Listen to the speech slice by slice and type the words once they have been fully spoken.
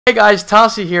Hey guys,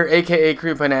 Tassi here, aka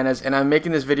Kreenpananas, and I'm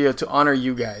making this video to honor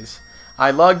you guys.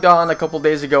 I logged on a couple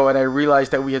days ago and I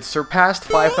realized that we had surpassed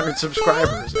 500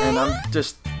 subscribers, and I'm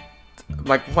just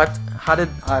like, what? How did?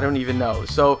 I don't even know.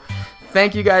 So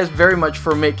thank you guys very much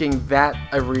for making that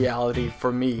a reality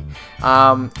for me.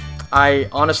 I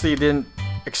honestly didn't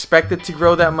expect it to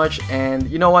grow that much, and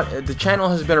you know what? The channel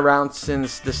has been around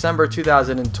since December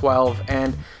 2012,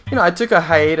 and you know, I took a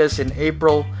hiatus in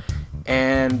April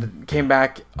and came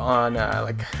back on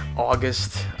like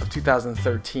August of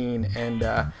 2013,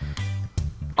 and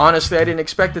honestly I didn't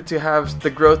expect it to have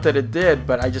the growth that it did,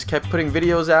 but I just kept putting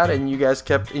videos out and you guys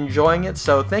kept enjoying it,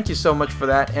 so thank you so much for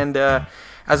that. And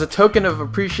as a token of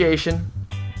appreciation,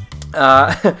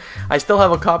 I still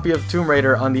have a copy of Tomb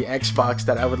Raider on the Xbox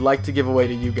that I would like to give away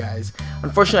to you guys.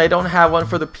 Unfortunately, I don't have one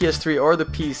for the PS3 or the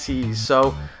PC,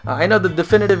 so I know the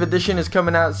definitive edition is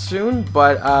coming out soon,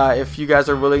 but if you guys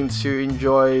are willing to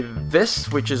enjoy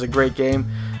this, which is a great game,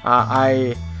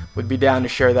 I would be down to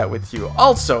share that with you.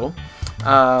 Also,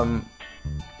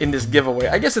 in this giveaway,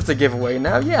 I guess it's a giveaway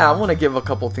now, yeah, I want to give a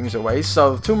couple things away.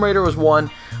 So Tomb Raider was one.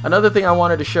 Another thing I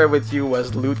wanted to share with you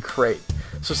was Loot Crate.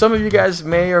 So some of you guys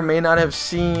may or may not have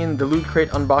seen the Loot Crate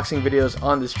unboxing videos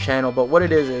on this channel, but what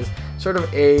it is sort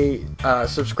of a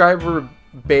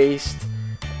subscriber-based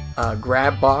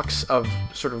grab box of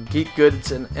sort of geek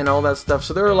goods and all that stuff.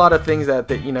 So there are a lot of things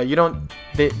that you know, you don't,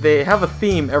 they have a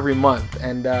theme every month,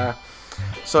 and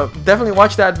so definitely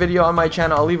watch that video on my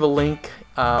channel. I'll leave a link,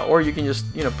 or you can just,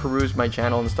 you know, peruse my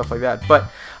channel and stuff like that.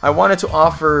 But I wanted to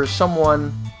offer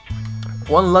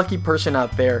one lucky person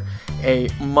out there a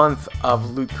month of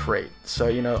Loot Crate. So,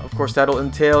 you know, of course that'll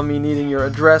entail me needing your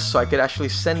address so I could actually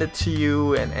send it to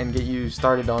you and get you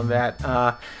started on that.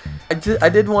 I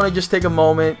did want to just take a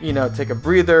moment, you know, take a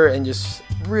breather and just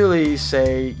really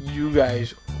say you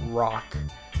guys rock.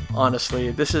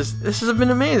 Honestly, this has been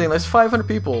amazing. That's 500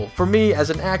 people. For me, as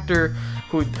an actor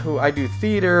who I do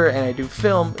theater and I do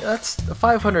film, that's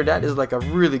 500. That is like a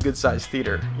really good sized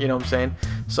theater. You know what I'm saying?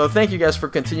 So thank you guys for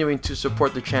continuing to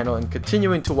support the channel and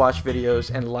continuing to watch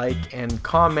videos and like and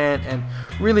comment and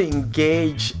really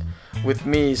engage with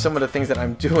me, some of the things that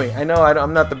I'm doing. I know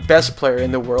I'm not the best player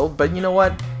in the world, but you know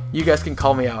what? You guys can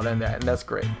call me out on that, and that's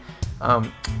great.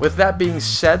 With that being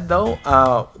said though,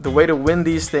 the way to win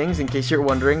these things, in case you're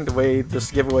wondering, the way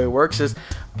this giveaway works is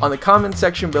on the comment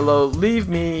section below, leave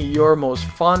me your most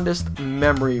fondest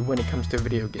memory when it comes to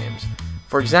video games.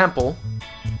 For example,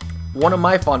 one of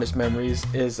my fondest memories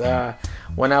is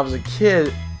when I was a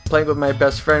kid playing with my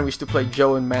best friend. We used to play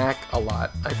Joe and Mac a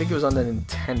lot. I think it was on the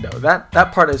Nintendo.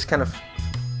 That part is kind of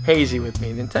hazy with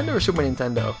me, Nintendo or Super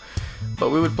Nintendo,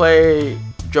 but we would play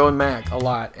Joe and Mac a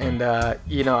lot, and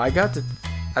you know, I got to,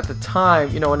 at the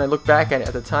time, you know, when I look back at it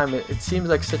at the time, it seems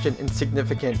like such an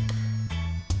insignificant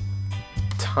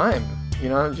time, you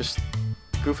know, just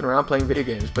goofing around playing video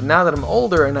games. But now that I'm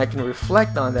older and I can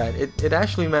reflect on that, it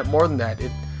actually meant more than that.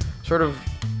 It sort of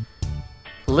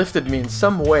lifted me in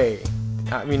some way.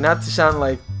 I mean, not to sound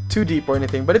like too deep or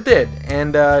anything, but it did.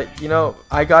 And you know,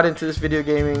 I got into this video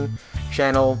gaming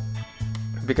channel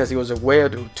because it was a way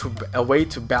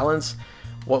to balance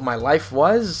what my life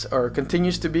was or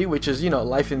continues to be, which is, you know,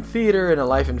 life in theater and a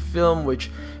life in film, which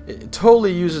it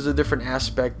totally uses a different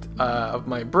aspect of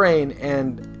my brain.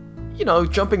 And you know,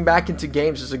 jumping back into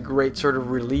games is a great sort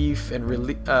of relief and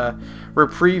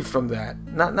reprieve from that.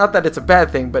 Not that it's a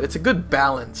bad thing, but it's a good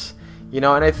balance, you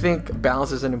know. And I think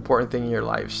balance is an important thing in your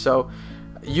life. So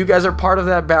you guys are part of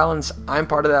that balance, I'm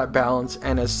part of that balance,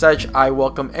 and as such I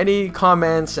welcome any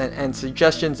comments and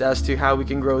suggestions as to how we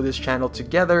can grow this channel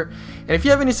together. And if you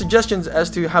have any suggestions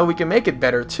as to how we can make it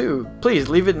better too, please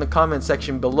leave it in the comment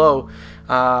section below.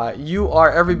 You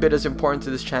are every bit as important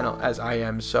to this channel as I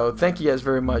am, so thank you guys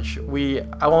very much.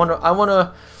 I want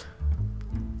to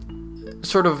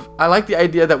sort of, I like the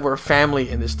idea that we're a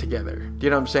family in this together, you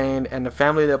know what I'm saying? And a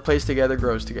family that plays together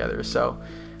grows together. So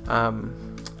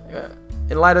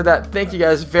in light of that, thank you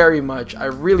guys very much. I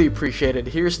really appreciate it.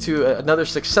 Here's to another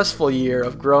successful year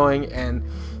of growing and,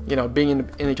 you know, being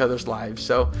in each other's lives.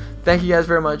 So thank you guys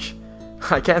very much.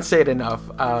 I can't say it enough,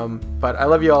 but I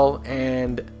love you all,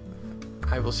 and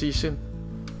I will see you soon.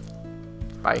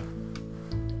 Bye.